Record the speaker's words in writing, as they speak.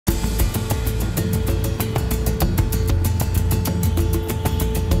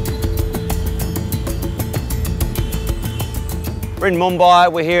We're in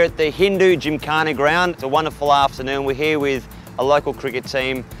Mumbai, we're here at the Hindu Gymkhana ground. It's a wonderful afternoon. We're here with a local cricket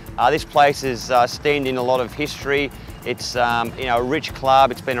team. This place is steamed in a lot of history. It's a rich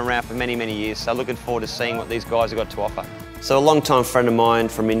club. It's been around for many, many years. So looking forward to seeing what these guys have got to offer. So a long-time friend of mine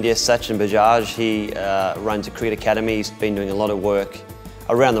from India, Sachin Bajaj, he runs a cricket academy. He's been doing a lot of work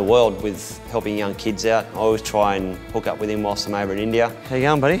around the world with helping young kids out. I always try and hook up with him whilst I'm over in India. How you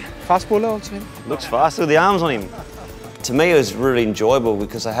going, buddy? Fast bowler also. Looks fast with the arms on him. To me, it was really enjoyable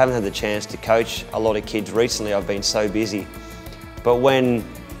because I haven't had the chance to coach a lot of kids recently. I've been so busy. But when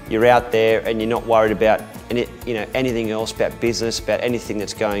you're out there and you're not worried about anything else, about business, about anything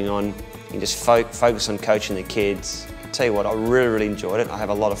that's going on, you can just focus on coaching the kids. I tell you what, I really, really enjoyed it. I have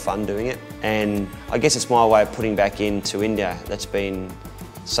a lot of fun doing it. And I guess it's my way of putting back into India. That's been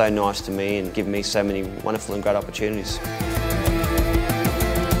so nice to me and given me so many wonderful and great opportunities.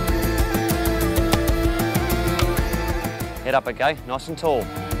 Head up, okay? Nice and tall.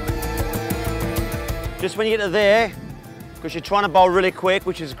 Just when you get to there, because you're trying to bowl really quick,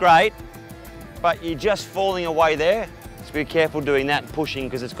 which is great, but you're just falling away there. So be careful doing that and pushing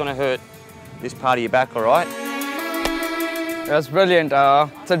because it's going to hurt this part of your back, all right? It was brilliant.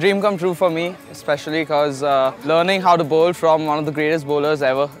 It's a dream come true for me, especially because learning how to bowl from one of the greatest bowlers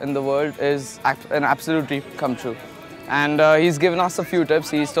ever in the world is an absolute dream come true. And he's given us a few tips.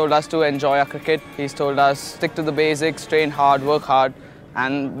 He's told us to enjoy our cricket. He's told us stick to the basics, train hard, work hard,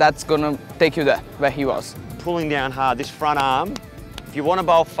 and that's going to take you there, where he was. Pulling down hard, this front arm, if you want to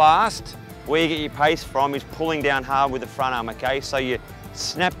bowl fast, where you get your pace from is pulling down hard with the front arm, okay? So you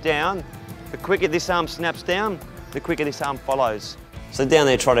snap down, the quicker this arm snaps down, the quicker this arm follows. So down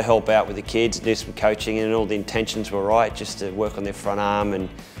there try to help out with the kids, do some coaching, and all the intentions were right, just to work on their front arm and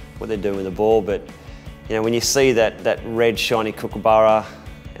what they're doing with the ball. But you know, when you see that red shiny kookaburra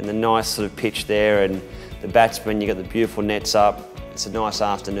and the nice sort of pitch there and the batsman, you got the beautiful nets up, it's a nice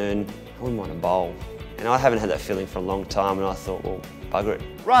afternoon, I wouldn't want to bowl. And I haven't had that feeling for a long time, and I thought, well, bugger it.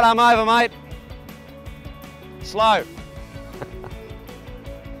 Right arm over, mate. Slow.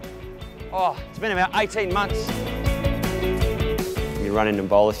 Oh, it's been about 18 months. You run in and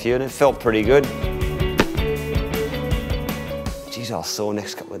bowl a few, and it felt pretty good. Geez, I was sore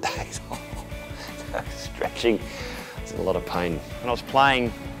next couple of days. Stretching, it's a lot of pain. When I was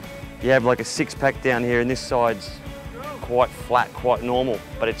playing, you have like a six-pack down here, and this side's quite flat, quite normal,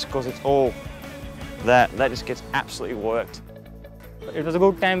 but it's because it's all that just gets absolutely worked. It was a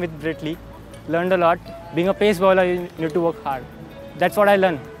good time with Brett Lee. Learned a lot. Being a pace bowler, you need to work hard. That's what I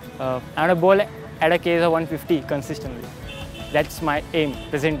learned. I want to bowl at a case of 150 consistently. That's my aim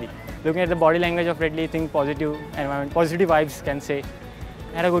presently. Looking at the body language of Brett Lee, think positive environment, positive vibes, can say.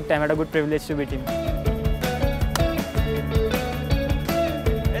 I had a good time, had a good privilege to beat him.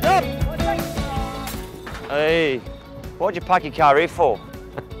 Head up! Hey, what'd you park your car here for?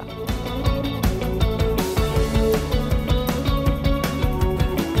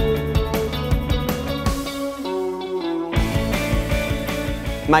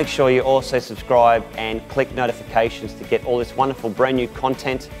 Make sure you also subscribe and click notifications to get all this wonderful brand new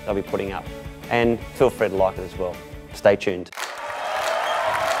content they'll be putting up. And feel free to like it as well. Stay tuned.